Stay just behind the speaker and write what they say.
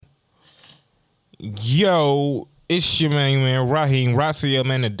Yo, it's your man, Raheem Rasia,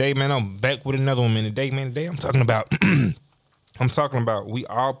 man. Today, man, I'm back with another one, man. Today, I'm talking about, we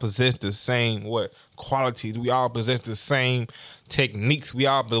all possess the same, qualities. We all possess the same techniques. We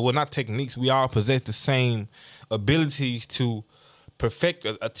all possess the same abilities to perfect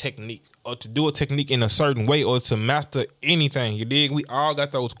a technique or to do a technique in a certain way or to master anything. You dig? We all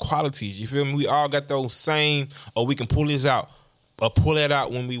got those qualities. You feel me? We all got those same, or we can pull this out. Or pull that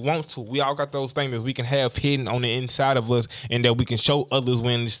out when we want to. We all got those things that we can have hidden on the inside of us and that we can show others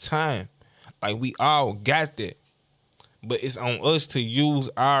when it's time. Like, we all got that. But it's on us to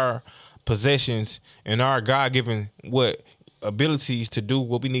use our possessions and our God-given abilities to do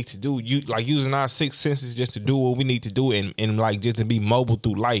what we need to do. Using our six senses just to do what we need to do and like just to be mobile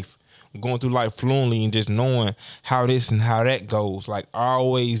through life. Going through life fluently and just knowing how this and how that goes. Like,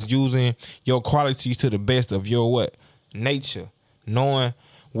 always using your qualities to the best of your nature. Knowing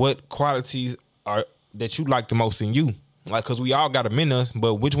what qualities are that you like the most in you. Like, because we all got them in us,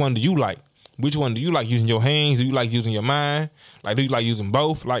 but which one do you like? Which one do you like using your hands? Do you like using your mind? Like, do you like using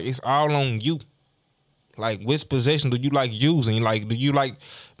both? Like, it's all on you. Like, which possession do you like using? Like, do you like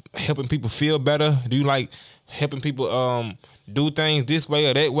helping people feel better? Do you like helping people do things this way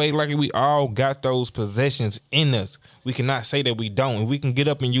or that way? Like, we all got those possessions in us. We cannot say that we don't. If we can get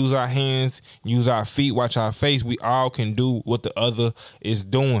up and use our hands, use our feet, watch our face, we all can do what the other is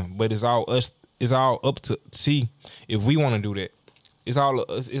doing. But it's all us. It's all up to see if we want to do that. It's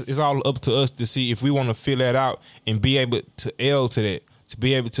all up to us to see if we want to fill that out and be able to to that, to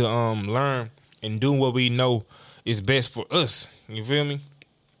be able to learn and do what we know is best for us. You feel me?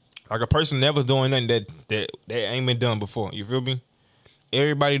 Like, a person never doing nothing that ain't been done before. You feel me?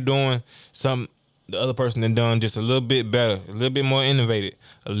 Everybody doing something the other person done just a little bit better, a little bit more innovative,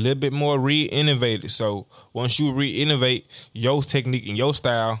 a little bit more re-innovated. So once you re-innovate your technique and your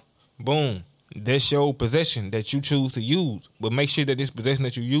style, boom, that's your possession that you choose to use. But make sure that this possession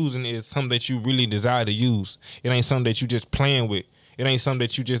that you're using is something that you really desire to use. It ain't something that you just playing with. It ain't something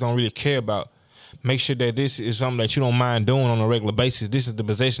that you just don't really care about. Make sure that this is something that you don't mind doing on a regular basis. This is the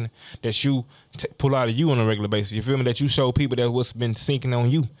possession that you pull out of you on a regular basis. You feel me? That you show people that what's been sinking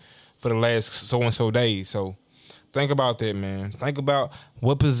on you for the last so-and-so days. So think about that, man. Think about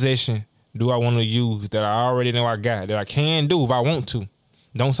what possession do I want to use that I already know I got, that I can do if I want to.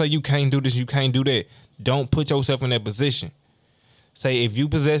 Don't say you can't do this, you can't do that. Don't put yourself in that position. Say if you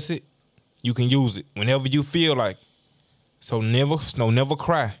possess it, you can use it whenever you feel like it. So never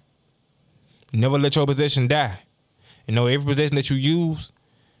cry. Never let your possession die. You know, every possession that you use,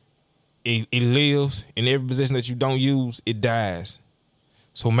 it lives. And every possession that you don't use, it dies.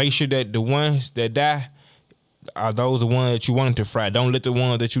 So make sure that the ones that die are those the ones that you wanted to fry. Don't let the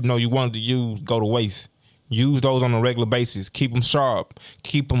ones that you know you wanted to use go to waste. Use those on a regular basis. Keep them sharp.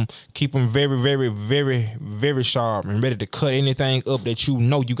 Keep them very, very, very, very sharp and ready to cut anything up that you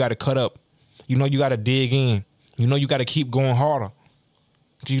know you got to cut up. You know you got to dig in. You know you got to keep going harder.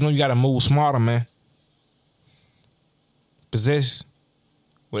 Because you know you got to move smarter, man. Possess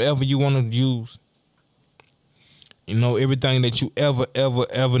whatever you want to use. You know, everything that you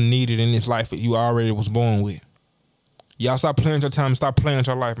ever needed in this life that you already was born with. Y'all stop playing your time. Stop playing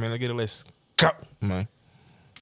your life, man. Let's go, man.